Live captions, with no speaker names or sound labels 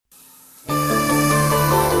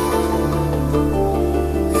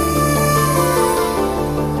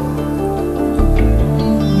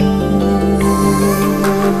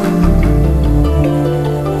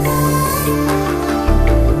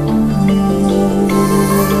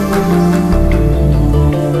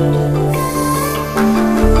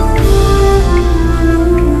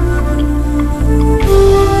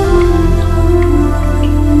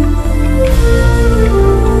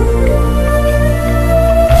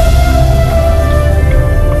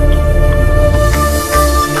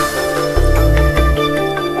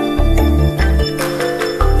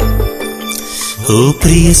ஓ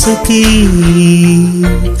பிரியசகி,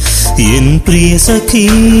 என் பிரியசகி,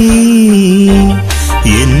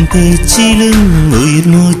 என் பேச்சிலும் உயிர்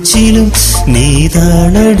மூச்சிலும்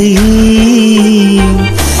நீதானடி.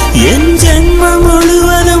 என் ஜென்மம்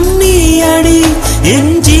முழுவதும் நீ அடி,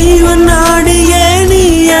 என் ஜீவன் நாடிய நீ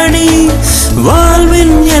அடி,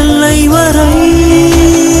 வாழ்வின் எல்லை வரை.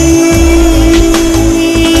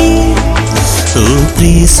 ஓ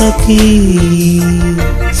பிரியசகி,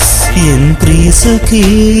 என் பிரியசகி,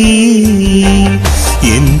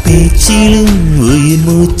 என் பேச்சிலும் உயிர்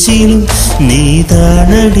மூச்சிலும்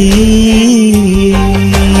நீதானடி.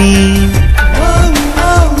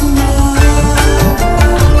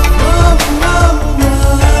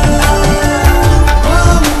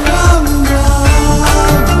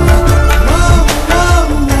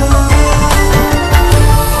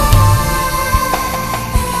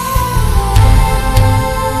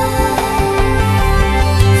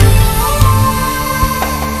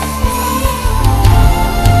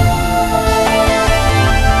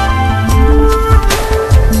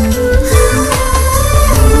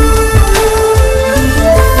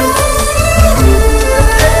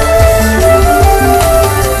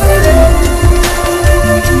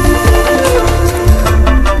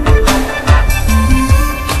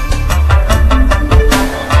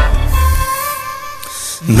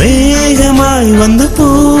 மேகமாய் வந்து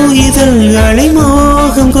பூயிதழ்களை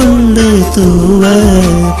மோகம் கொண்டு தூவ,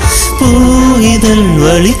 பூயிதழ்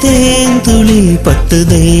வழி தேன் துளி பட்டு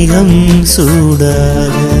தேகம்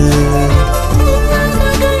சூடாக.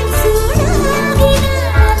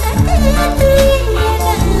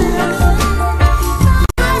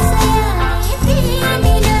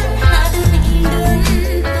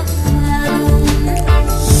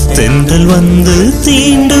 தென்றல் வந்து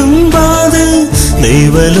தீண்டும் போது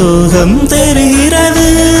தெய்வலோகம் தெரிகிறது.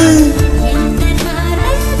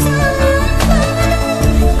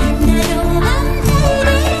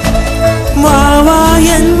 வாவா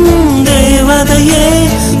என் தேவதையே,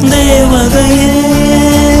 தேவதையே.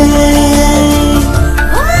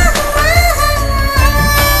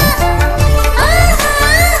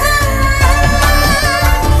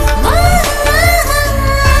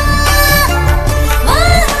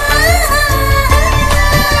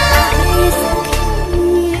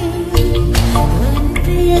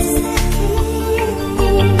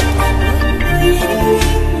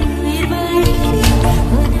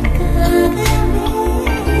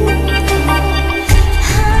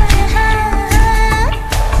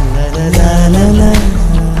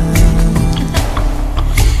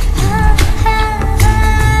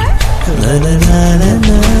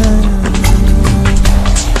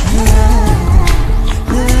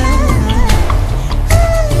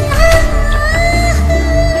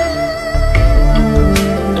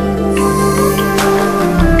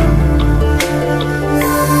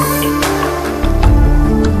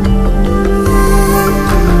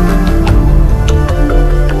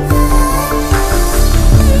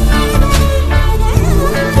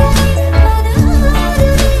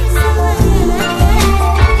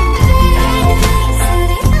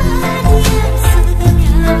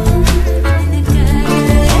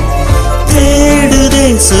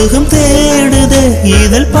 சுகம் தேடுதே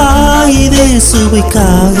இதழ் பாயுதே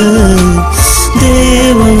சுவைக்காக.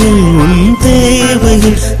 தேவையில் உன்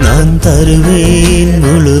தேவையில் நான் தருவேன்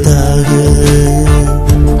முழுதாக.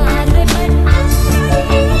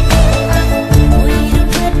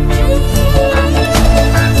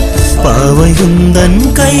 பாவையுந்தன்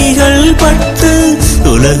கைகள் பட்டு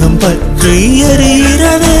உலகம் பற்றி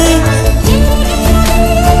எறிகிறதே.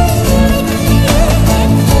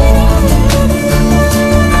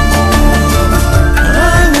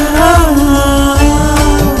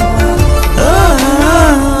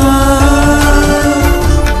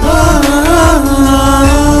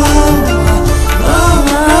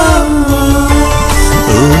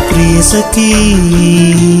 பிரியசகி,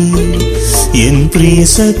 என்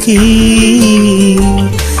பிரியசகி,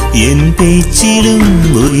 என் பேச்சிலும்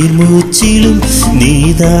உயிர் மூச்சிலும்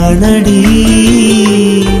நீதானடி.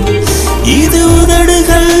 இது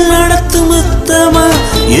உதடுகள் நடத்தும் முத்தமா,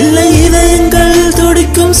 இல்லை இதயங்கள்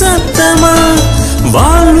துடிக்கும் சத்தமா?